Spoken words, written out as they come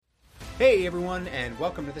Hey everyone, and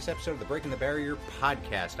welcome to this episode of the Breaking the Barrier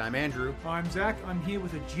podcast. I'm Andrew. I'm Zach. I'm here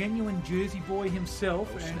with a genuine Jersey boy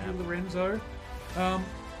himself, Andrew Lorenzo.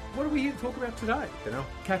 What are we here to talk about today? Dunno.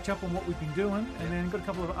 Catch up on what we've been doing, and then got a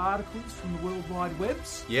couple of articles from the World Wide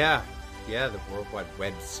Webs. Yeah, the World Wide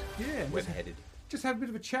Webs. Yeah. Web-headed. Just have a bit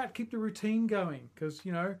of a chat, keep the routine going, because,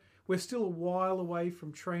 you know, we're still a while away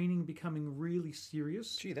from training becoming really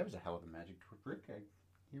serious. Gee, that was a hell of a magic trick.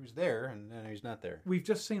 He was there, and then he's not there. We've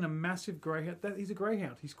just seen a massive greyhound. He's a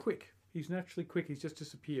greyhound. He's quick. He's naturally quick. He's just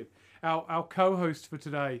disappeared. Our co-host for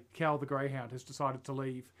today, Cal the Greyhound, has decided to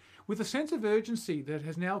leave with a sense of urgency that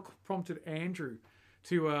has now prompted Andrew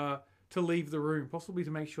to leave the room, possibly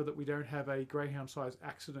to make sure that we don't have a greyhound-sized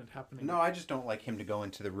accident happening. No, I just don't like him to go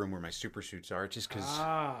into the room where my super suits are, just because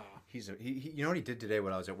he. You know what he did today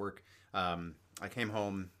when I was at work? I came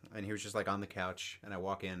home, and he was just like on the couch, and I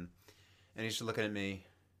walk in, and he's just looking at me.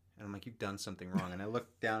 And I'm like, you've done something wrong. And I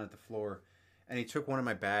looked down at the floor, and he took one of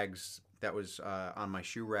my bags that was on my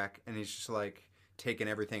shoe rack, and he's just like taking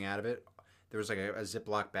everything out of it. There was like a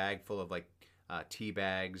Ziploc bag full of like tea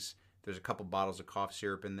bags. There's a couple bottles of cough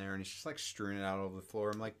syrup in there, and he's just like strewing it out over the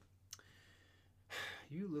floor. I'm like,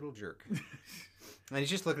 you little jerk. And he's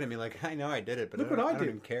just looking at me like, I know I did it, but I don't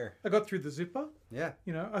even care. I got through the zipper. Yeah.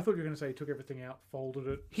 You know, I thought you were going to say he took everything out, folded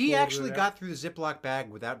it. He actually got through the Ziploc bag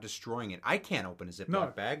without destroying it. I can't open a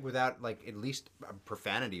Ziploc bag without like at least a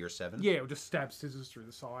profanity or 7. Yeah, or just stab scissors through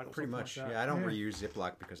the side. Or pretty much. Like that. Yeah, I don't reuse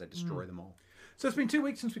Ziploc because I destroy them all. So it's been 2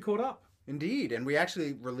 weeks since we caught up. Indeed, and we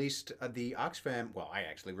actually released the Oxfam. Well, I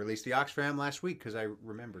actually released the Oxfam last week because I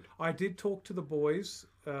remembered. I did talk to the boys,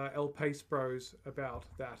 El Pace Bros, about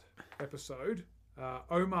that episode.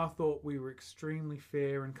 Omar thought we were extremely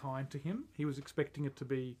fair and kind to him. He was expecting it to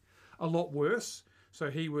be a lot worse,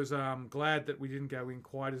 so he was glad that we didn't go in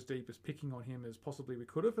quite as deep as picking on him as possibly we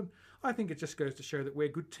could have. And I think it just goes to show that we're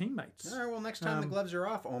good teammates. All right, well, next time the gloves are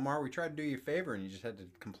off, Omar, we tried to do you a favor and you just had to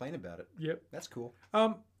complain about it. Yep. That's cool.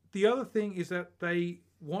 The other thing is that they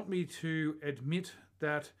want me to admit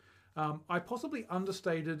that I possibly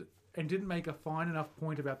understated and didn't make a fine enough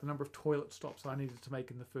point about the number of toilet stops I needed to make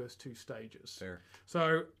in the first 2 stages. Fair.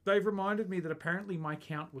 So they've reminded me that apparently my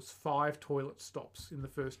count was 5 toilet stops in the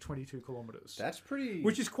first 22 kilometres. That's pretty...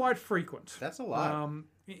 Which is quite frequent. That's a lot.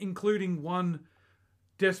 Including one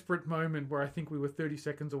desperate moment where I think we were 30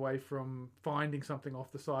 seconds away from finding something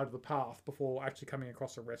off the side of the path before actually coming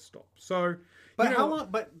across a rest stop. So, but how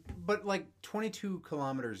long? But like 22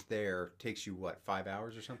 kilometers there takes you what, 5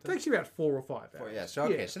 hours or something? It takes you about 4 or 5 hours. Yeah. So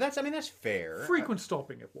okay. Yeah. So that's fair. Frequent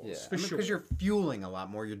stopping it was for sure. Because you're fueling a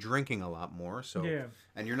lot more, you're drinking a lot more. So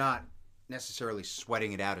and you're not necessarily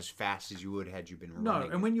sweating it out as fast as you would had you been running.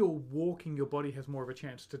 No, and when you're walking, your body has more of a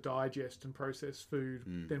chance to digest and process food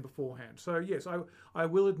than beforehand. So yes, I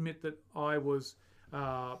will admit that I was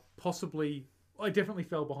I definitely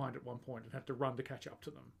fell behind at one point and had to run to catch up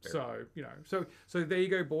to them. Fair. So, you know, so there you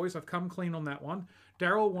go, boys. I've come clean on that one.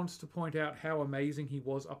 Daryl wants to point out how amazing he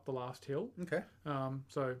was up the last hill. Okay.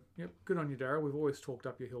 So, yep, good on you, Daryl. We've always talked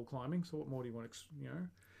up your hill climbing, so what more do you want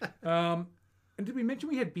to, And did we mention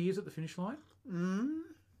we had beers at the finish line?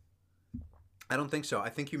 I don't think so. I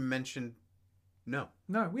think you mentioned... No,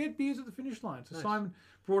 we had beers at the finish line. So nice. Simon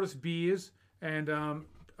brought us beers, and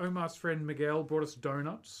Omar's friend Miguel brought us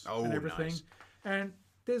donuts and everything. Nice. And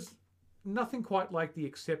there's nothing quite like the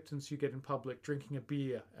acceptance you get in public drinking a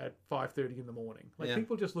beer at 5:30 in the morning. Like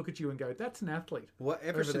people just look at you and go, "That's an athlete." Well,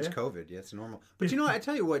 ever since COVID, it's normal. But you know what? I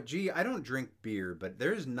tell you what, I don't drink beer, but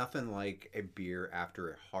there's nothing like a beer after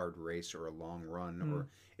a hard race or a long run, or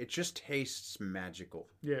it just tastes magical.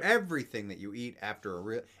 Yeah. Everything that you eat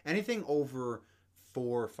after anything over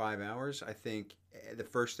 4 or 5 hours, I think the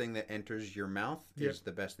first thing that enters your mouth is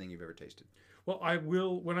the best thing you've ever tasted. Well, I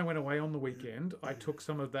will. When I went away on the weekend, I took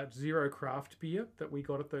some of that Zero craft beer that we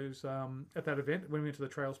got at those at that event when we went to the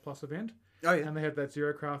Trails Plus event. Oh yeah, and they had that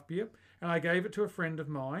Zero craft beer, and I gave it to a friend of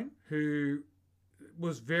mine who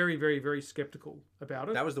was very, very, very skeptical about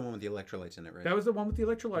it. That was the one with the electrolytes in it, right? That was the one with the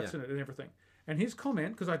electrolytes in it and everything. And his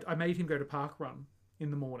comment, because I made him go to park run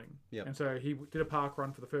in the morning, and so he did a park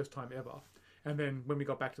run for the first time ever. And then when we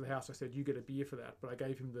got back to the house, I said, "You get a beer for that," but I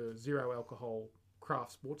gave him the 0 alcohol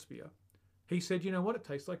craft sports beer. He said, "You know what? It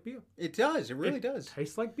tastes like beer." It does. It really does.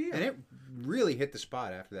 Tastes like beer. And it really hit the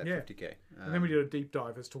spot after that 50K. And then we did a deep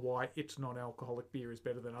dive as to why its non-alcoholic beer is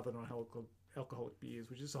better than other non-alcoholic beers,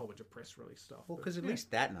 which is a whole bunch of press release stuff. Well, because at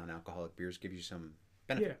least that non-alcoholic beers give you some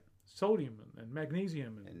benefit. Yeah, sodium and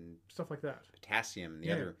magnesium and stuff like that. Potassium and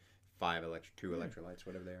the other 2 electrolytes,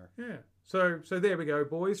 whatever they are. Yeah. So there we go,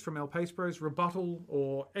 boys, from El Pace Bros. Rebuttal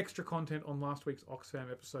or extra content on last week's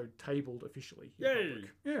Oxfam episode tabled officially. Yay!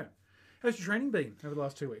 Yeah. How's your training been over the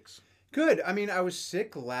last 2 weeks? Good. I mean, I was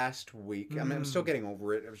sick last week. I mean, I'm still getting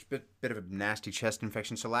over it. It was a bit of a nasty chest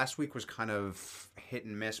infection. So last week was kind of hit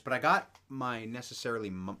and miss. But I got my necessary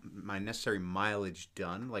mileage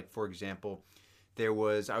done. Like, for example, I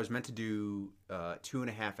was meant to do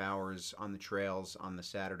 2.5 hours on the trails on the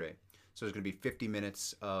Saturday. So there's going to be 50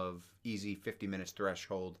 minutes of easy, 50 minutes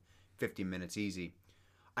threshold, 50 minutes easy.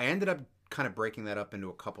 I ended up kind of breaking that up into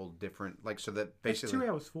a couple different, so that basically... That's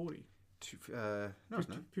 2 hours 40. No, it's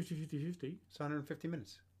not. 50. It's 150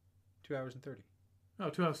 minutes. 2 hours and 30. Oh,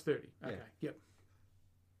 2 hours 30. Okay, Yeah. Yep.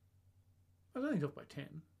 I was only off by 10.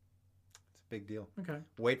 It's a big deal. Okay.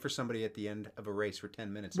 Wait for somebody at the end of a race for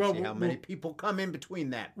 10 minutes and see how many people come in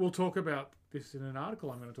between that. We'll talk about this in an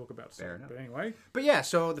article I'm going to talk about soon. Fair enough. But anyway. But yeah,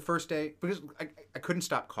 so the first day, because I couldn't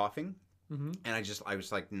stop coughing, Mm-hmm. and I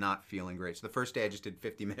was like not feeling great. So the first day I just did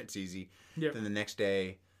 50 minutes easy. Yep. Then the next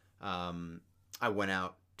day, I went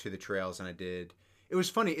out to the trails and it was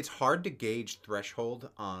funny. It's hard to gauge threshold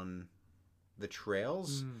on the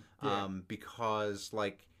trails because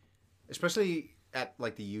especially at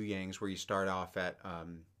the Yuyangs where you start off at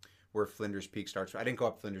where Flinders Peak starts. I didn't go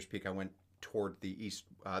up Flinders Peak. I went toward the east,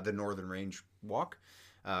 the Northern Range walk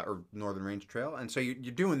or Northern Range Trail. And so you're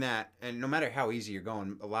doing that, and no matter how easy you're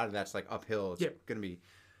going, a lot of that's uphill. It's going to be,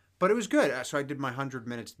 but it was good. So I did my 100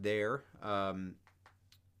 minutes there.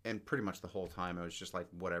 And pretty much the whole time I was just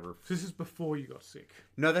whatever. So this is before you got sick?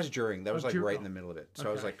 No, that's during. That was during. Right in the middle of it. So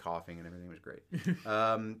I was coughing and everything was great.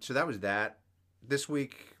 So that was that. This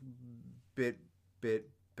week, bit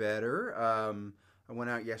better. I went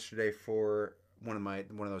out yesterday for one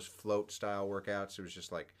of those float style workouts. It was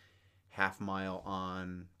just half mile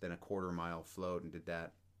on, then a quarter mile float, and did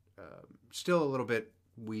that. Still a little bit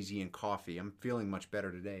wheezy and coughy. I'm feeling much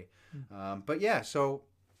better today. But yeah, so.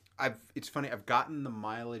 It's funny, I've gotten the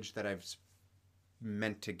mileage that I've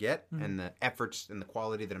meant to get and the efforts and the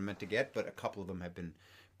quality that I'm meant to get, but a couple of them have been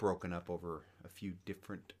broken up over a few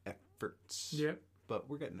different efforts. Yep. But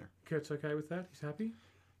we're getting there. Kurt's okay with that? He's happy?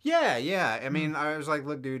 Yeah. I mean, I was like,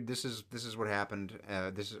 look, dude, this is what happened.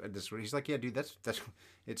 This is what he's like, yeah, dude, that's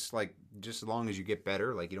it's just as long as you get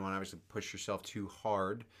better, you don't want to obviously push yourself too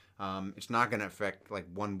hard. It's not going to affect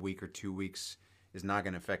 1 week or 2 weeks. Is not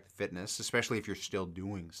going to affect fitness, especially if you're still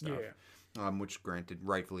doing stuff. Yeah. Which, granted,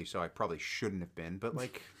 rightfully so, I probably shouldn't have been. But,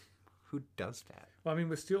 who does that? Well, I mean,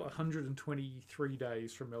 we're still 123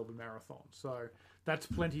 days from Melbourne Marathon. So that's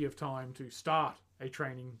plenty of time to start a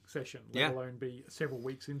training session, let alone be several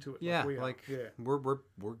weeks into it. Yeah, we're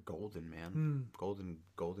golden, man.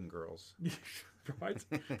 Golden girls. Right?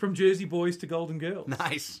 From Jersey boys to golden girls.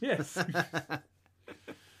 Nice. Yes.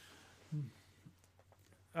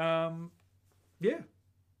 Yeah.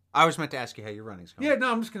 I was meant to ask you how your running's going. Yeah,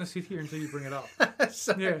 no, I'm just going to sit here until you bring it up.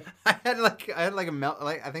 Yeah. I had a melt.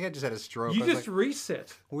 I think I just had a stroke. You just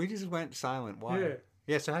reset. We just went silent. Why? Yeah.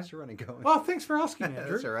 Yeah. So how's your running going? Oh, thanks for asking,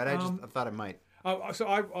 Andrew. That's all right. I thought I might.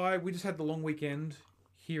 So we just had the long weekend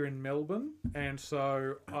here in Melbourne, and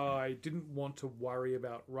so I didn't want to worry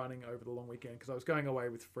about running over the long weekend because I was going away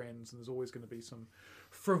with friends, and there's always going to be some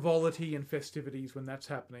frivolity and festivities when that's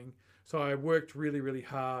happening. So I worked really, really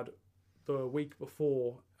hard the week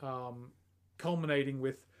before, culminating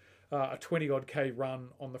with a 20-odd K run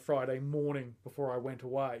on the Friday morning before I went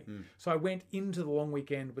away. So I went into the long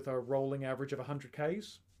weekend with a rolling average of 100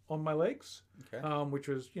 Ks on my legs, which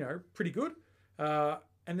was, pretty good.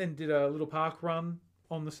 And then did a little park run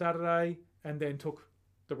on the Saturday, and then took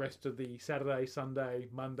the rest of the Saturday, Sunday,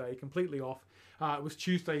 Monday completely off. It was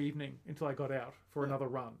Tuesday evening until I got out for another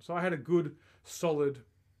run. So I had a good, solid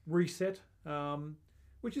reset,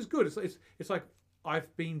 which is good. It's like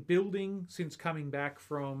I've been building since coming back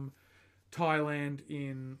from Thailand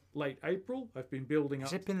in late April. I've been building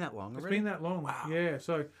up. Has it been that long already? It's been that long. Wow. Yeah.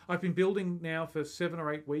 So I've been building now for 7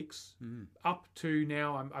 or 8 weeks. Up to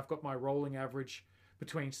now, I've got my rolling average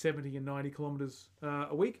between 70 and 90 kilometres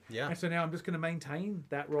a week. Yeah. And so now I'm just going to maintain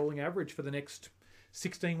that rolling average for the next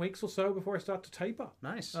 16 weeks or so before I start to taper.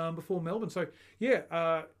 Nice. Before Melbourne. So, yeah,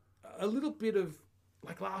 a little bit of...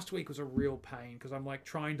 last week was a real pain because I'm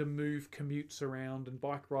trying to move commutes around and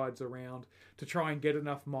bike rides around to try and get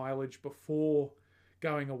enough mileage before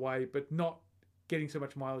going away, but not getting so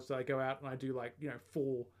much mileage that I go out and I do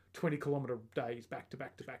 4 20-kilometre days back to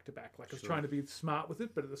back to back to back. I was trying to be smart with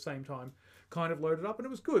it, but at the same time kind of loaded up, and it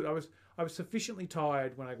was good. I was sufficiently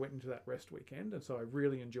tired when I went into that rest weekend, and so I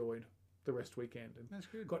really enjoyed the rest weekend. And that's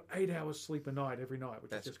good. Got 8 hours sleep a night every night,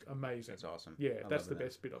 which is just amazing. That's awesome. Yeah, that's the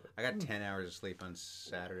best bit of it. I got 10 hours of sleep on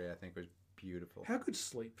Saturday. I think it was beautiful. How good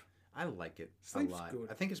sleep? I like it Sleep's a lot. good.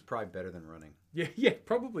 I think it's probably better than running. Yeah,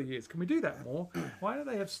 probably is. Can we do that more? Why do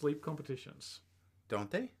they have sleep competitions?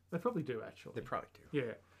 Don't they? They probably do, actually. They probably do.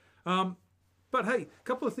 Yeah. But hey, a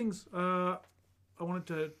couple of things I wanted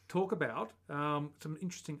to talk about. Some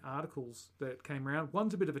interesting articles that came around.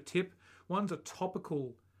 One's a bit of a tip. One's a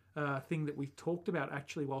topical thing that we talked about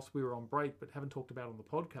actually whilst we were on break, but haven't talked about on the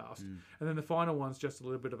podcast. And then the final one's just a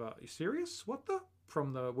little bit of a, are you serious? What the?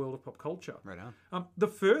 From the world of pop culture. Right on. The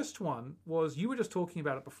first one was, you were just talking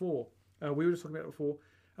about it before. We were just talking about it before.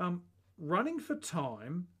 Running for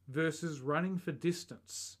time versus running for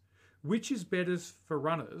distance. Which is better for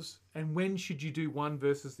runners, and when should you do one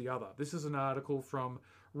versus the other? This is an article from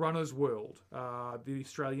Runner's World, the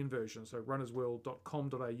Australian version, so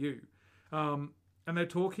runnersworld.com.au. And they're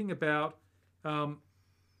talking about,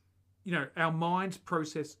 our minds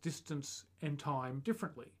process distance and time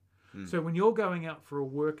differently. So when you're going out for a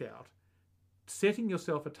workout, setting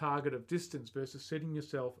yourself a target of distance versus setting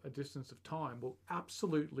yourself a distance of time will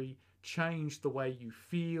absolutely change the way you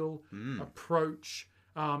feel, approach.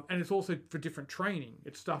 And it's also for different training.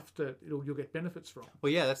 It's stuff that you'll get benefits from.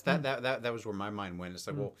 Well, yeah, that was where my mind went. It's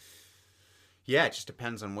like, well, yeah, it just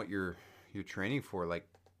depends on what you're training for. Like,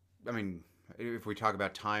 I mean, if we talk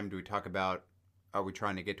about time, do we talk about, are we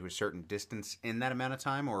trying to get to a certain distance in that amount of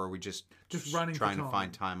time, or are we just running trying to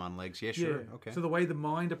find time on legs? Yeah, sure. Yeah. Okay. So the way the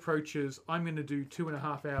mind approaches, I'm going to do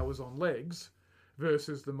 2.5 hours on legs,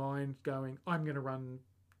 versus the mind going, I'm going to run,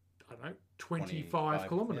 I don't know, 25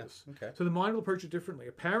 kilometers. Yeah. Okay. So the mind will approach it differently.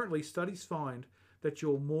 Apparently, studies find that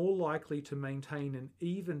you're more likely to maintain an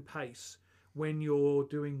even pace when you're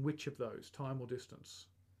doing which of those, time or distance?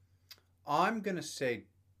 I'm going to say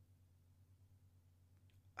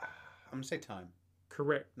time.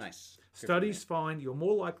 Correct. Nice. Good Studies find you're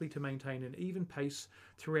more likely to maintain an even pace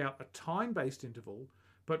throughout a time-based interval,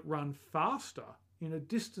 but run faster in a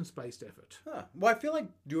distance-based effort. Huh. Well, I feel like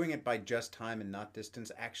doing it by just time and not distance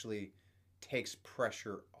actually takes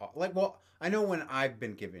pressure off. Like, well, I know when I've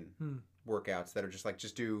been given workouts that are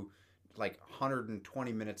just do like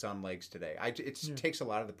 120 minutes on legs today. It takes a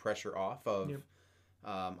lot of the pressure off of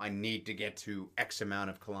I need to get to X amount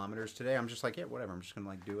of kilometers today. I'm just like, yeah, whatever. I'm just going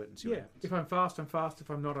to do it and see what happens. If I'm fast, I'm fast. If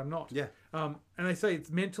I'm not, I'm not. Yeah. And they say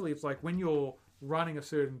it's like when you're running a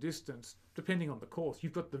certain distance, depending on the course,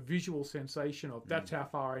 you've got the visual sensation of that's how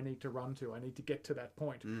far I need to run to. I need to get to that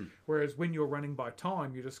point. Whereas when you're running by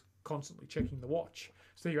time, you're just constantly checking the watch.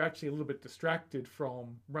 So you're actually a little bit distracted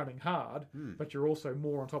from running hard, but you're also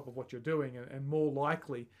more on top of what you're doing and more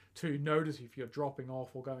likely to notice if you're dropping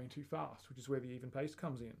off or going too fast, which is where the even pace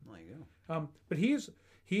comes in. There you go. But here's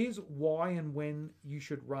why and when you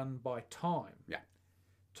should run by time. Yeah.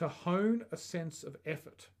 To hone a sense of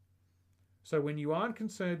effort. So when you aren't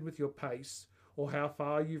concerned with your pace or how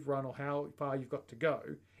far you've run or how far you've got to go,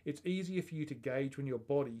 it's easier for you to gauge when your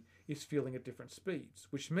body is feeling at different speeds,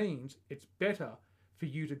 which means it's better for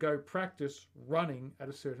you to go practice running at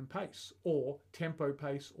a certain pace or tempo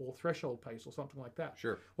pace or threshold pace or something like that.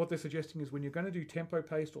 Sure. What they're suggesting is when you're going to do tempo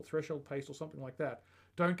pace or threshold pace or something like that,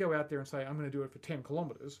 don't go out there and say, I'm going to do it for 10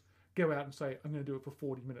 kilometers. Go out and say, I'm going to do it for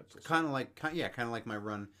 40 minutes. Kind of like my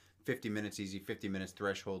run. 50 minutes easy, 50 minutes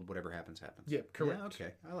threshold, whatever happens, happens. Yeah, correct. Yeah,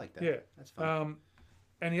 okay. I like that. Yeah. That's fun.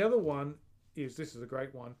 And the other one is, this is a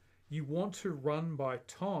great one, you want to run by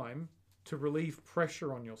time to relieve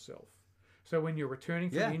pressure on yourself. So when you're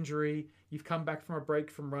returning from injury, you've come back from a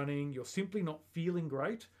break from running, you're simply not feeling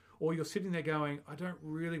great, or you're sitting there going, I don't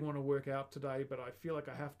really want to work out today, but I feel like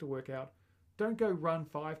I have to work out. Don't go run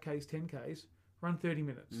 5Ks, 10Ks. Run 30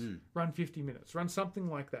 minutes. Run 50 minutes. Run something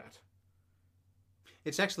like that.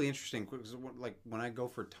 It's actually interesting because, like, when I go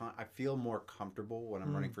for time, I feel more comfortable when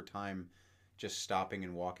I'm running for time, just stopping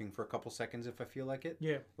and walking for a couple seconds if I feel like it.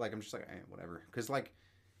 Yeah. Like, I'm just like, whatever. Because, like,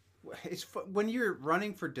 it's when you're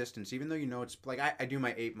running for distance, even though you know it's like I do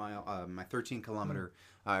my 8-mile, my 13-kilometer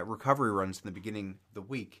recovery runs in the beginning of the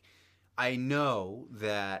week. I know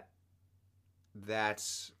that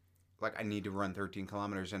that's like I need to run 13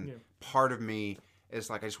 kilometers, and part of me is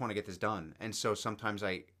like I just want to get this done, and so sometimes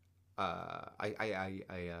I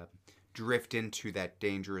drift into that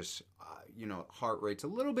dangerous, heart rate's a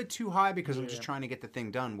little bit too high because I'm just trying to get the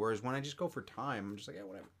thing done. Whereas when I just go for time, I'm just like, yeah,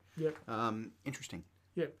 whatever. Yeah. Interesting.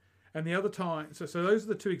 Yeah. And the other time, so those are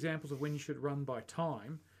the two examples of when you should run by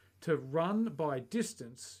time. To run by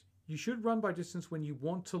distance, you should run by distance when you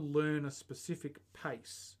want to learn a specific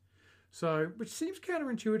pace. So, which seems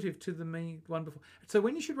counterintuitive to the one before. So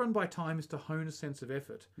when you should run by time is to hone a sense of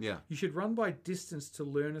effort. Yeah. You should run by distance to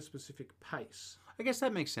learn a specific pace. I guess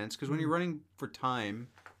that makes sense because when you're running for time,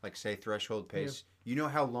 like say threshold pace, you know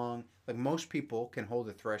how long. Like most people can hold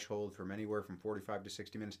a threshold from anywhere from 45 to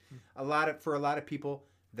 60 minutes. For a lot of people,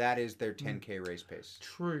 that is their 10K race pace.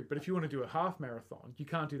 True, but if you want to do a half marathon, you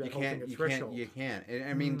can't do that whole thing at threshold. You can't.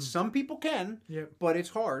 I mean, some people can, but it's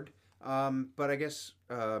hard. But I guess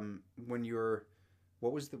when you're...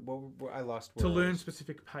 I lost... To learn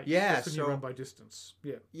specific pace. Yeah, That's when you run by distance.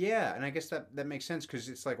 Yeah. Yeah, and I guess that makes sense because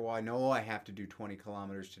it's like, well, I know I have to do 20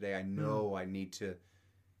 kilometers today. I know I need to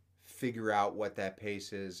figure out what that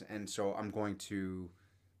pace is, and so I'm going to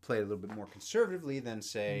play a little bit more conservatively than,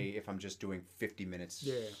 say, if I'm just doing 50 minutes,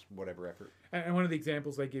 whatever effort. And one of the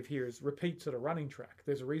examples they give here is repeats at a running track.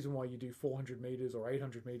 There's a reason why you do 400 meters or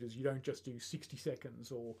 800 meters. You don't just do 60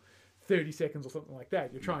 seconds or 30 seconds or something like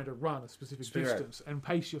that. You're trying to run a specific distance and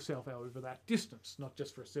pace yourself out over that distance, not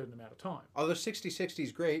just for a certain amount of time. Although 60-60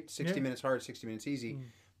 is great, 60 minutes hard, 60 minutes easy.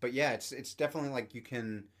 But yeah, it's definitely like you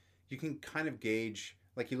can kind of gauge,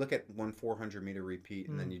 like you look at one 400 meter repeat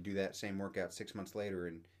and then you do that same workout 6 months later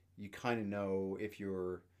and you kind of know if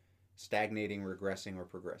you're stagnating, regressing, or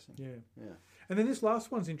progressing. Yeah. And then this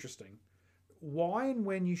last one's interesting. Why and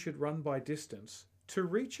when you should run by distance to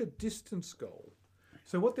reach a distance goal.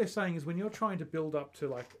 So what they're saying is when you're trying to build up to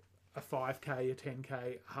like a 5K, a 10K,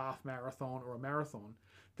 a half marathon, or a marathon,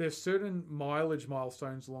 there's certain mileage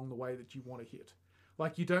milestones along the way that you want to hit.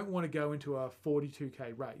 Like you don't want to go into a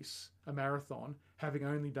 42K race, a marathon, having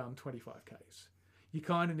only done 25Ks. You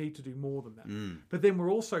kind of need to do more than that. But then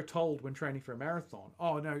we're also told when training for a marathon,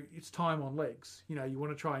 oh no, it's time on legs. You know, you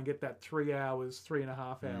want to try and get that 3 hours,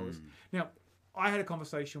 3.5 hours. Now, I had a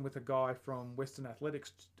conversation with a guy from Western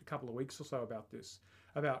Athletics a couple of weeks or so about this,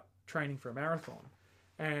 about training for a marathon.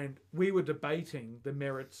 And we were debating the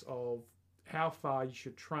merits of how far you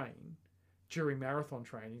should train during marathon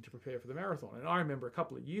training to prepare for the marathon. And I remember a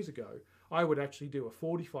couple of years ago, I would actually do a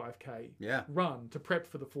 45K run to prep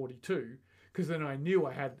for the 42, because then I knew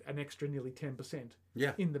I had an extra nearly 10%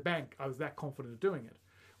 in the bank. I was that confident of doing it.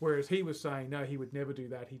 Whereas he was saying, no, he would never do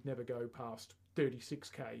that. He'd never go past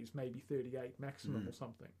 36Ks, maybe 38 maximum or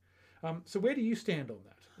something. So where do you stand on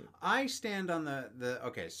that? I stand on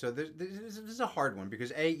okay, so this is a hard one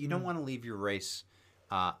because A, you don't want to leave your race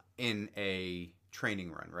in a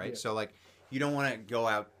training run, right? So like you don't want to go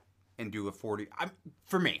out and do a 40.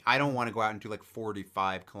 For me, I don't want to go out and do like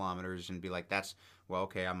 45 kilometers and be like, that's, well,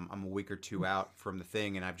 okay, I'm a week or two out from the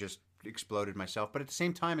thing and I've just exploded myself. But at the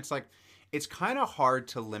same time, it's like, it's kind of hard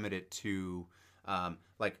to limit it to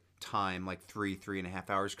like time, like 3.5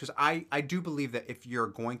 hours. Because I do believe that if you're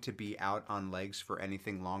going to be out on legs for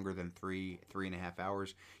anything longer than 3.5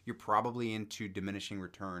 hours, you're probably into diminishing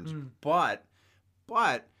returns. But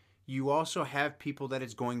you also have people that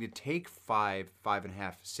it's going to take 5.5,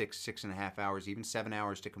 6.5 hours, even 7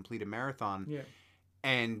 hours to complete a marathon.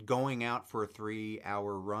 And going out for a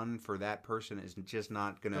 3-hour run for that person is just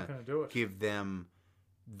not going to give them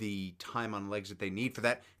the time on legs that they need for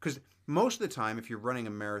that. Because most of the time, if you're running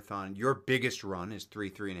a marathon, your biggest run is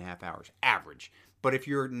 3.5 hours, average. But if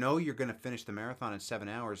you're going to finish the marathon in 7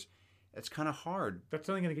 hours, it's kind of hard. That's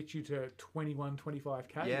only going to get you to 21,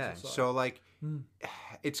 25K. Yeah, so like,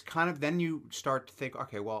 it's kind of, then you start to think,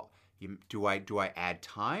 okay, well, do I add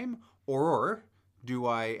time, or do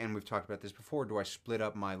I, and we've talked about this before, do I split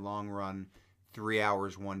up my long run 3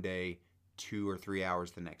 hours one day, 2 or 3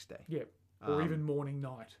 hours the next day? Yeah, or even morning,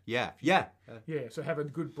 night. Yeah. So have a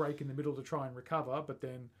good break in the middle to try and recover, but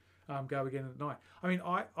then go again at night. I mean,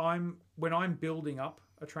 I'm when I'm building up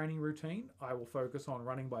a training routine, I will focus on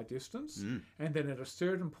running by distance, and then at a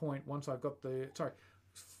certain point, once I've got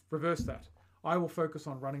reverse that. I will focus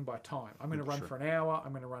on running by time. I'm going to run for an hour.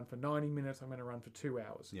 I'm going to run for 90 minutes. I'm going to run for 2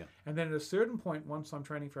 hours. And then at a certain point, once I'm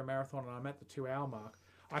training for a marathon and I'm at the 2-hour mark,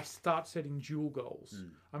 I start setting dual goals.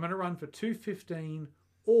 I'm going to run for 2:15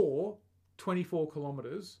 or 24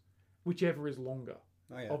 kilometers, whichever is longer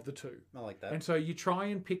of the two. I like that. And so you try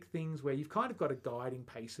and pick things where you've kind of got a guiding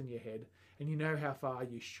pace in your head and you know how far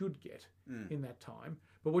you should get in that time.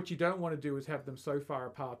 But what you don't want to do is have them so far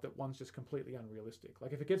apart that one's just completely unrealistic.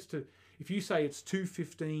 Like if you say it's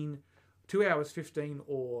 2:15, 2 hours 15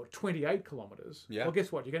 or 28 kilometers, well,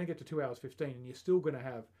 guess what? You're going to get to 2 hours 15 and you're still going to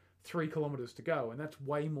have 3 kilometers to go. And that's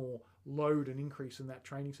way more load and increase in that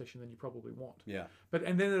training session than you probably want.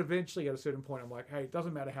 And then eventually at a certain point, I'm like, hey, it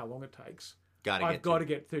doesn't matter how long it takes. I've got to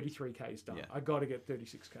get 33Ks done. I've got to get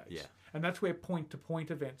 36Ks. And that's where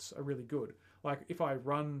point-to-point events are really good. Like if I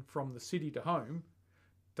run from the city to home,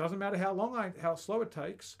 doesn't matter how slow it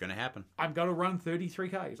takes. It's going to happen. I've got to run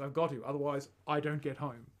 33Ks. I've got to. Otherwise, I don't get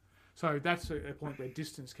home. So that's a point where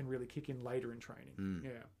distance can really kick in later in training.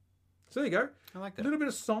 So there you go. I like that. A little bit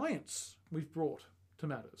of science we've brought to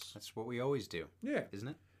matters. That's what we always do. Yeah. Isn't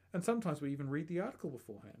it? And sometimes we even read the article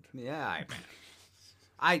beforehand. Yeah.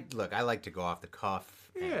 I like to go off the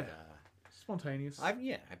cuff and Spontaneous. I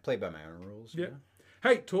play by my own rules. Yeah.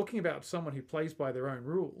 Hey, talking about someone who plays by their own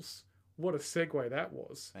rules, what a segue that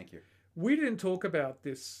was. Thank you. We didn't talk about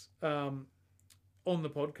this on the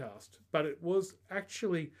podcast, but it was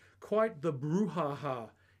actually quite the brouhaha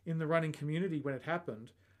in the running community when it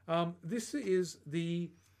happened. This is the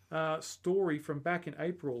story from back in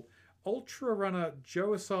April. Ultra runner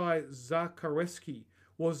Joasai Zakharewski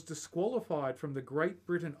was disqualified from the Great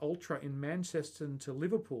Britain Ultra in Manchester to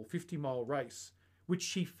Liverpool 50-mile race, which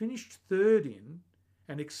she finished third in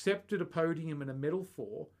and accepted a podium and a medal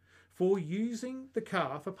for using the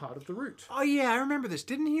car for part of the route. Oh yeah, I remember this.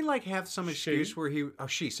 Didn't he like have some excuse where he? Oh,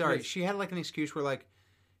 sorry, Yes. she had like an excuse where like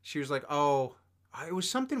she was like, oh, it was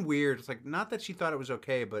something weird. It's like not that she thought it was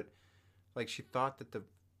okay, but like she thought that the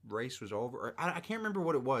race was over. Or, I can't remember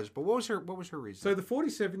what it was, but what was her reason? So the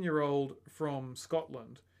 47-year-old from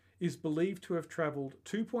Scotland is believed to have travelled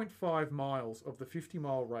 2.5 miles of the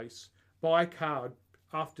 50-mile race by car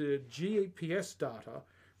after GPS data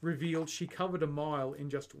revealed she covered a mile in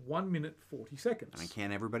just 1 minute 40 seconds. I mean,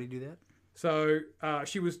 can't everybody do that? So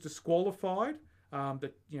she was disqualified.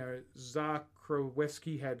 That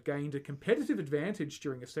Zakharewski had gained a competitive advantage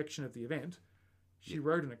during a section of the event. She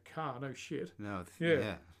rode in a car, no shit. No,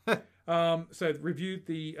 yeah. So reviewed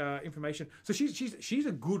the information. So she's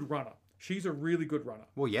a good runner. She's a really good runner.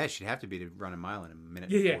 Well, yeah, she'd have to be to run a mile in a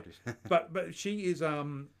minute. Yeah, and 40. but she is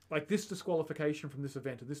like this disqualification from this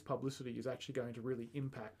event and this publicity is actually going to really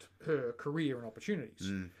impact her career and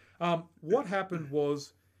opportunities. What happened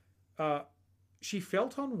was she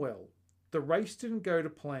felt unwell. The race didn't go to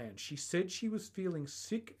plan. She said she was feeling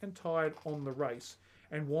sick and tired on the race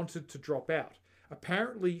and wanted to drop out.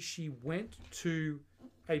 Apparently, she went to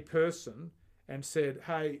a person and said,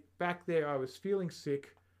 hey, back there I was feeling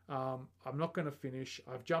sick. I'm not going to finish.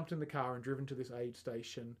 I've jumped in the car and driven to this aid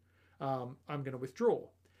station. I'm going to withdraw.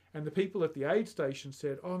 And the people at the aid station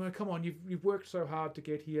said, oh, no, come on. You've worked so hard to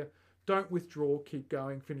get here. Don't withdraw. Keep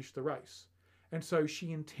going. Finish the race. And so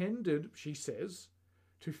she intended, she says,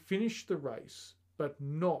 to finish the race, but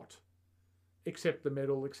not accept the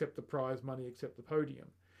medal, accept the prize money, accept the podium.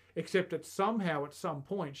 Except that somehow at some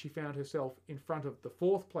point she found herself in front of the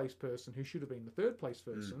fourth place person who should have been the third place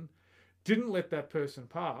person, didn't let that person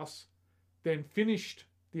pass, then finished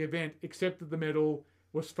the event, accepted the medal,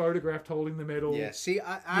 was photographed holding the medal. Yeah, see,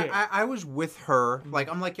 I was with her.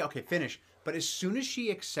 Like, I'm like, okay, finish. But as soon as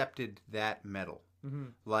she accepted that medal,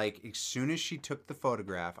 like, as soon as she took the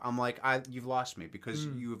photograph, I'm like, you've lost me because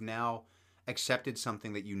you have now accepted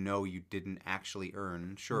something that you know you didn't actually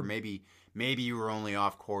earn. Sure, maybe you were only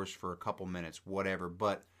off course for a couple minutes, whatever.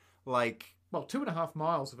 But, like... Well, 2.5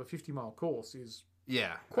 miles of a 50-mile course is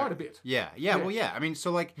quite a bit. Yeah. Well, yeah. I mean,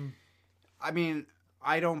 so, like... I mean...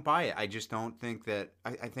 I don't buy it. I just don't think that...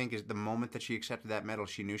 I think is the moment that she accepted that medal,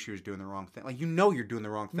 she knew she was doing the wrong thing. Like, you know you're doing the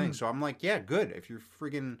wrong thing. So I'm like, yeah, good. If your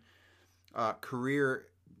friggin' career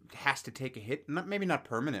has to take a hit, maybe not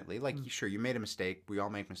permanently. Like, sure, you made a mistake. We all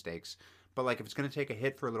make mistakes. But, like, if it's going to take a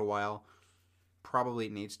hit for a little while, probably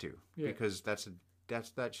it needs to. Yeah. Because that's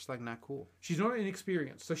just, like, not cool. She's not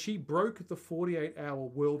inexperienced. So she broke the 48-hour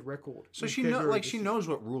world record. So she knows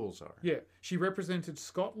what rules are. Yeah. She represented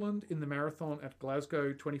Scotland in the marathon at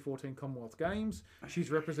Glasgow 2014 Commonwealth Games. She's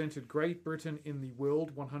represented Great Britain in the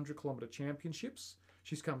World 100-kilometre Championships.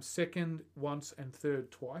 She's come second once and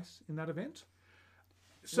third twice in that event.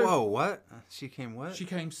 So, whoa, what? She came what? She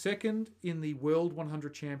came second in the World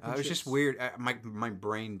 100 Championships. It was just weird. My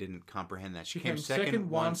brain didn't comprehend that. She came second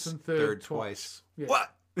once and third twice. Yeah.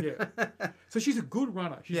 What? Yeah. So she's a good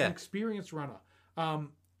runner. She's an experienced runner.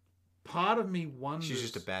 Part of me wonders... She's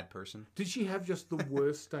just a bad person. Did she have just the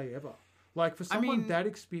worst day ever? Like, for someone that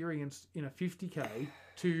experienced in a 50K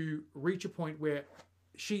to reach a point where...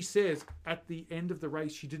 She says at the end of the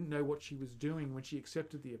race she didn't know what she was doing when she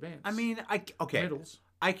accepted the events. I mean, medals.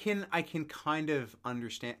 I can kind of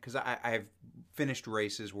understand because I've finished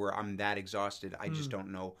races where I'm that exhausted. I just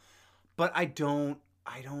don't know, but I don't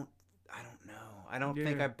know. I don't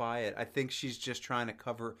think I buy it. I think she's just trying to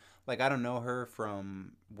cover. Like, I don't know her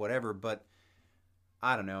from whatever, but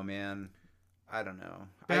I don't know, man. I don't know.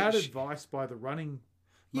 Bad advice by the running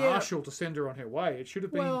marshal to send her on her way. It should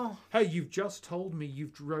have been, hey, you've just told me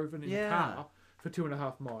you've driven in a car for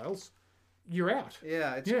 2.5 miles. You're out.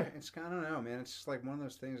 Yeah, it's I don't know, man. It's just like one of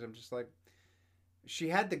those things. I'm just like, she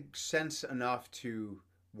had the sense enough to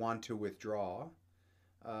want to withdraw.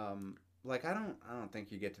 Like, I don't think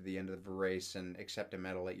you get to the end of the race and accept a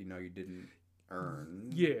medal that you know you didn't earn.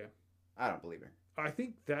 Yeah. I don't believe her. I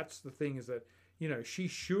think that's the thing is that, she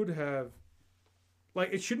should have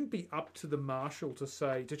like, it shouldn't be up to the marshal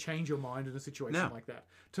to change your mind in a situation like that.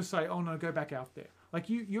 To say, oh no, go back out there. Like,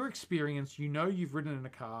 your experience, you've ridden in a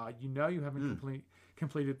car, you haven't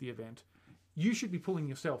completed the event. You should be pulling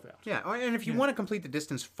yourself out. Yeah, and if you want to complete the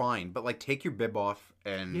distance, fine. But, like, take your bib off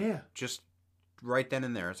and just right then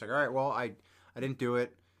and there. It's like, all right, well, I didn't do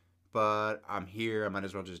it, but I'm here. I might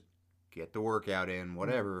as well just get the workout in,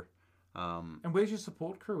 whatever. And where's your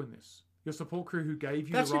support crew in this? Your support crew who gave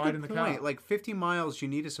you the ride in the car. Like 50 miles, you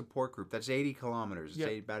need a support group. That's 80 kilometers.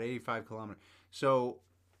 It's about 85 kilometers. So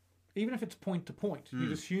even if it's point to point,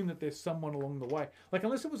 you'd assume that there's someone along the way. Like,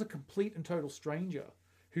 unless it was a complete and total stranger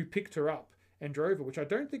who picked her up and drove her, which I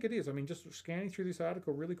don't think it is. I mean, just scanning through this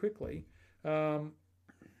article really quickly, it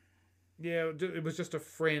was just a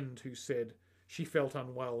friend who said she felt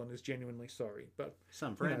unwell and is genuinely sorry. But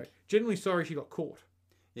some friend. Genuinely sorry she got caught.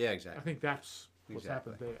 Yeah, exactly. I think that's what's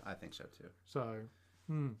happened there. I think so too. So,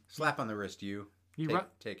 slap on the wrist,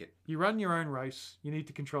 take it. You run your own race. You need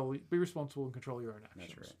to be responsible and control your own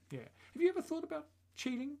actions. That's right. Yeah. Have you ever thought about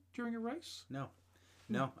cheating during a race? No.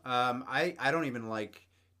 I don't even like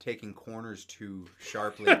taking corners too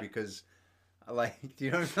sharply because, like, do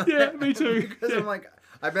you know? Yeah, me too. Because I'm like,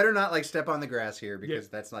 I better not like step on the grass here because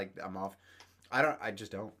that's like I'm off. I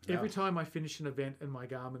just don't. No. Every time I finish an event and my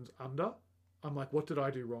Garmin's under, I'm like, what did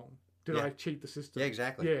I do wrong? Did I cheat the system? Yeah,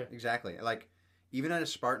 exactly. Yeah, exactly. Like, even at a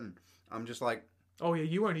Spartan, I'm just like, oh yeah,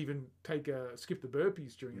 you won't even skip the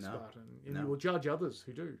burpees during a Spartan, and you will judge others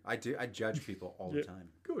who do. I do. I judge people all the time.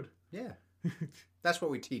 Good. Yeah. That's what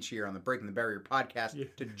we teach here on the Breaking the Barrier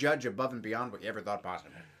podcast, to judge above and beyond what you ever thought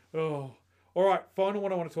possible. Oh, all right. Final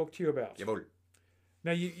one I want to talk to you about. Yeah,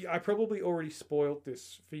 now, I probably already spoiled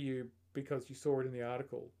this for you because you saw it in the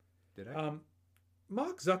article. Did I?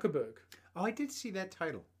 Mark Zuckerberg. Oh, I did see that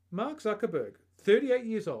title. Mark Zuckerberg, 38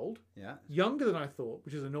 years old. Yeah. Younger than I thought,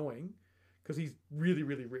 which is annoying because he's really,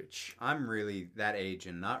 really rich. I'm really that age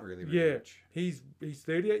and not really, really rich. He's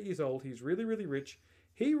 38 years old. He's really, really rich.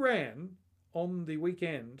 He ran on the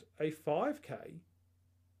weekend a 5K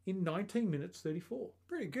in 19 minutes 34.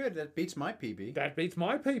 Pretty good. That beats my PB. That beats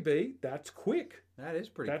my PB. That's quick. That is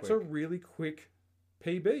pretty quick. That's a really quick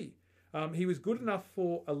PB. He was good enough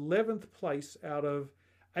for 11th place out of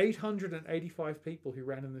 885 people who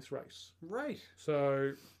ran in this race. Right.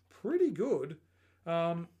 So, pretty good.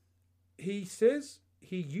 He says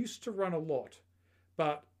he used to run a lot,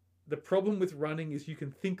 but the problem with running is you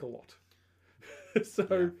can think a lot.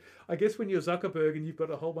 So, I guess when you're Zuckerberg and you've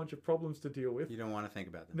got a whole bunch of problems to deal with, you don't want to think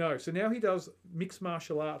about them. No. So now he does mixed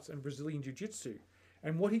martial arts and Brazilian Jiu-Jitsu.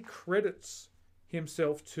 And what he credits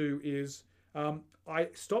himself to is, I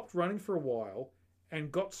stopped running for a while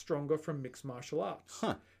and got stronger from mixed martial arts.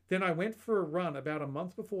 Then I went for a run about a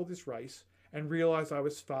month before this race and realized I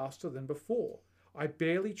was faster than before. I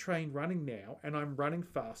barely train running now, and I'm running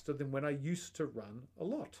faster than when I used to run a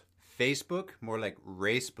lot. Facebook, more like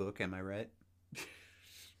Racebook, am I right?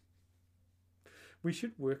 We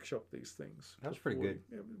should workshop these things. That was pretty good.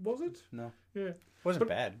 Was it? No. Yeah. It wasn't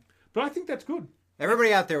bad. But I think that's good.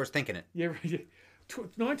 Everybody out there was thinking it. Yeah.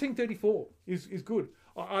 1934 is good.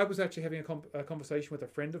 I was actually having a conversation with a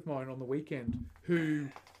friend of mine on the weekend who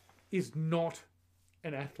is not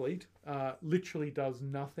an athlete, literally does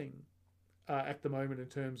nothing at the moment in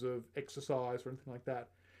terms of exercise or anything like that.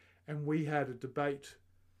 And we had a debate,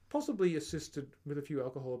 possibly assisted with a few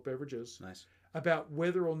alcoholic beverages, about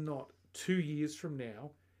whether or not 2 years from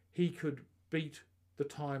now he could beat the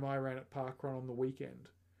time I ran at Parkrun on the weekend,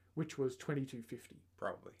 which was 22:50. He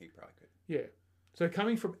probably could. Yeah. So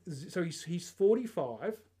he's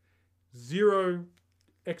 45, zero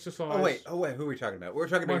exercise. Oh wait, who are we talking about? We're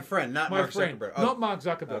talking about your friend, not Mark Zuckerberg. Not Mark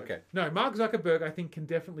Zuckerberg. Okay. No, Mark Zuckerberg I think can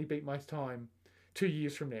definitely beat my time 2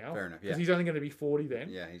 years from now. Fair enough. Yeah. Because he's only going to be 40 then.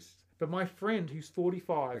 Yeah, But my friend who's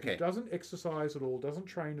 45, who doesn't exercise at all, doesn't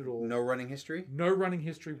train at all. No running history? No running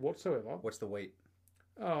history whatsoever. What's the weight?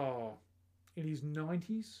 Oh, in his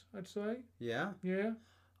 90s, I'd say. Yeah? Yeah.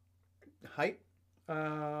 Height?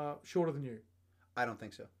 Shorter than you. I don't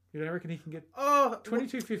think so. You don't reckon he can get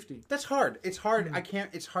 22:50? That's hard. It's hard.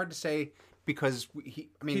 It's hard to say because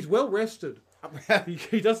he's well rested.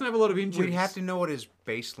 he doesn't have a lot of injuries. We'd have to know what his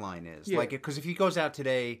baseline is. Yeah. Like, because if he goes out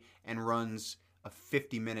today and runs a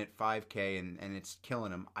 50-minute 5K and it's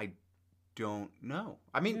killing him, I don't know.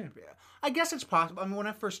 I mean, I guess it's possible. I mean, when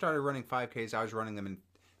I first started running 5Ks, I was running them in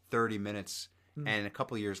 30 minutes. And a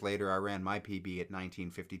couple of years later, I ran my PB at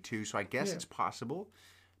 19:52. So I guess it's possible.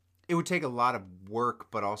 It would take a lot of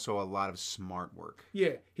work, but also a lot of smart work.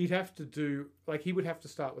 Yeah, he'd have to do, he would have to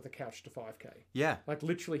start with a couch to 5K. Yeah. Like,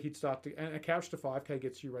 literally, he'd start to, and a couch to 5K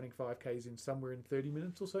gets you running 5Ks in somewhere in 30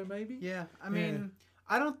 minutes or so, maybe? Yeah, I mean,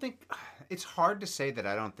 I don't think it's hard to say that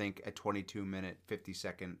I don't think a 22-minute,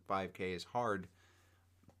 50-second 5K is hard,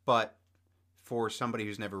 but for somebody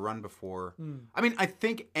who's never run before, I mean, I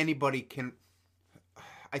think anybody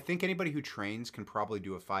who trains can probably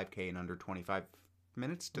do a 5K in under 25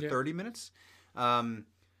 minutes to 30 minutes. Can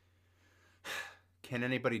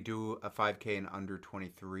anybody do a 5K in under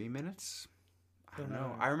 23 minutes? I don't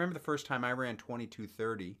know. I remember the first time I ran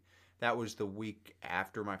 22:30. That was the week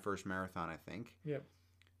after my first marathon, I think. Yep.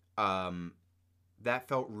 That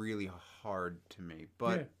felt really hard to me.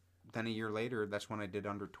 But then a year later, that's when I did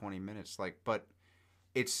under 20 minutes. But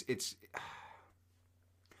it's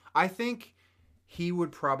I think he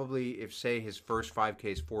would probably, if say his first 5K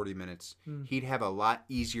is 40 minutes, he'd have a lot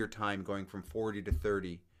easier time going from 40 to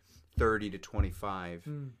 30, 30 to 25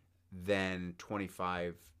 than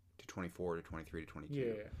 25 to 24 to 23 to 22.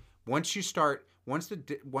 Yeah.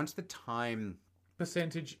 Once the time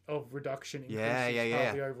percentage of reduction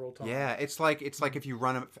increases the overall time. Yeah, it's like if you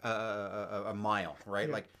run a mile, right?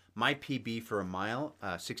 Yeah. Like my PB for a mile,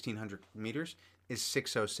 1,600 meters, is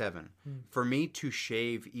 6:07. For me to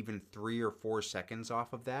shave even 3 or 4 seconds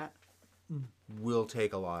off of that will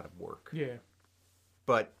take a lot of work. Yeah.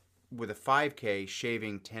 But with a 5K,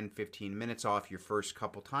 shaving 10, 15 minutes off your first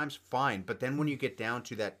couple times, fine. But then when you get down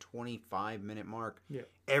to that 25-minute mark,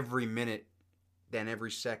 every minute, then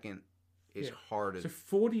every second is hard. So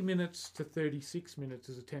 40 minutes to 36 minutes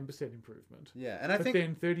is a 10% improvement. Yeah, and I think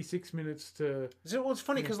then 36 minutes to... Well, it's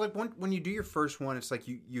funny because like when you do your first one, it's like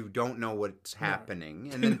you don't know what's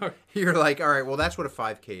happening. And then you're like, all right, well, that's what a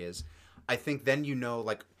 5K is. I think then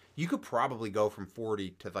like you could probably go from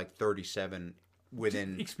 40 to like 37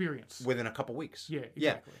 within a couple weeks. Yeah,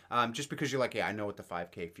 exactly. Yeah. Just because you're like, I know what the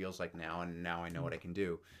 5K feels like now, and now I know what I can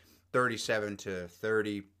do. 37 to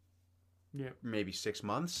 30, maybe 6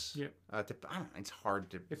 months. Yeah. I don't know. It's hard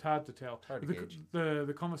to tell. Hard to gauge.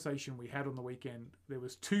 The conversation we had on the weekend, there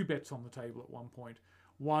was 2 bets on the table at one point.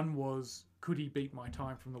 One was, could he beat my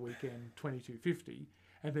time from the weekend, 22:50?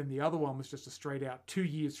 And then the other one was just a straight out, 2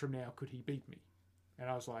 years from now, could he beat me? And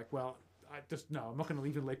I was like, well, I'm not going to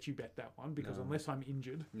even let you bet that one because unless I'm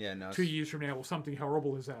injured, 2 years from now or something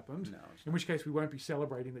horrible has happened, in which case we won't be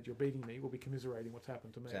celebrating that you're beating me. We'll be commiserating what's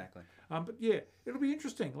happened to me. Exactly. But yeah, it'll be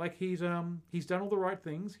interesting. Like he's done all the right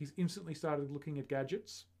things. He's instantly started looking at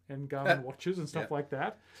gadgets and Garmin watches and stuff like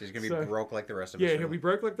that. So he's going to be broke like the rest of us. Yeah, he'll be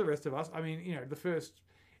broke like the rest of us. I mean, the first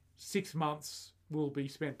 6 months will be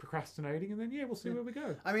spent procrastinating, and then we'll see where we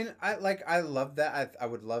go. I mean, I love that. I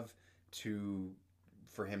would love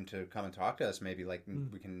for him to come and talk to us. Maybe like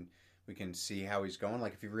we can see how he's going.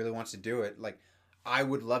 Like if he really wants to do it, like I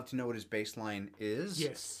would love to know what his baseline is.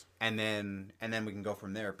 Yes. And then we can go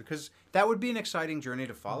from there, because that would be an exciting journey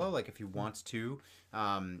to follow. Like if he wants to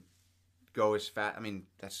go as fast. I mean,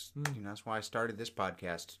 that's that's why I started this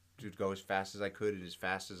podcast, to go as fast as I could and as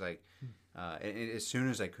fast as as soon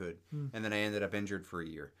as I could. And then I ended up injured for a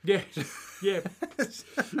year. Yeah.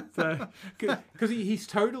 Because he's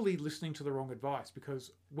totally listening to the wrong advice,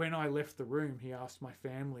 because when I left the room, he asked my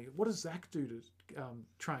family, what does Zach do to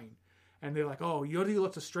train? And they're like, oh, you got to do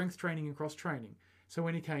lots of strength training and cross training. So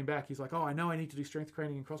when he came back, he's like, oh, I know I need to do strength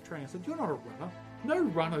training and cross training. I said, you're not a runner. No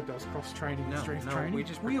runner does cross training and strength training.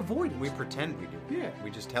 We avoid it. We pretend we do. Yeah. We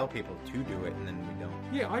just tell people to do it, and then we don't.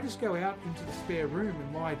 Yeah, I just go out into the spare room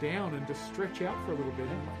and lie down and just stretch out for a little bit.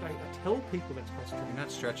 And I tell people that's cross training. You're not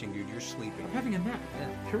stretching, dude. You're sleeping. I'm having a nap.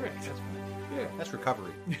 Yeah. Correct. That's fine. Yeah. That's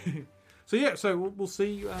recovery. So we'll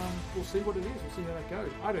see. We'll see what it is. We'll see how that goes.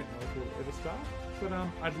 I don't know if he'll ever start, but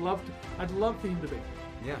I'd love for him to be.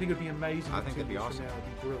 Yeah. I think it'd be amazing. I think it'd be awesome. It'd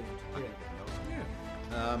be brilliant.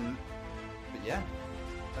 But yeah,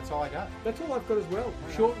 that's all I got. That's all I've got as well.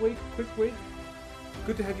 Short week, quick week.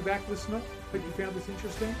 Good to have you back, listener. Hope you found this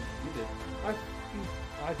interesting. You did.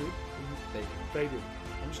 I did. They did.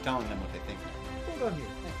 I'm just telling them what they think. Well done, you.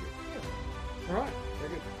 Thank you. Yeah. All right.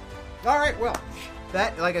 Very good. All right. Well,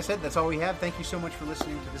 like I said, that's all we have. Thank you so much for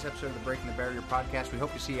listening to this episode of the Breaking the Barrier podcast. We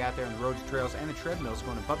hope to see you out there on the roads, trails, and the treadmills,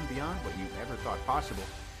 going above and beyond what you ever thought possible.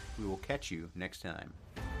 We will catch you next time.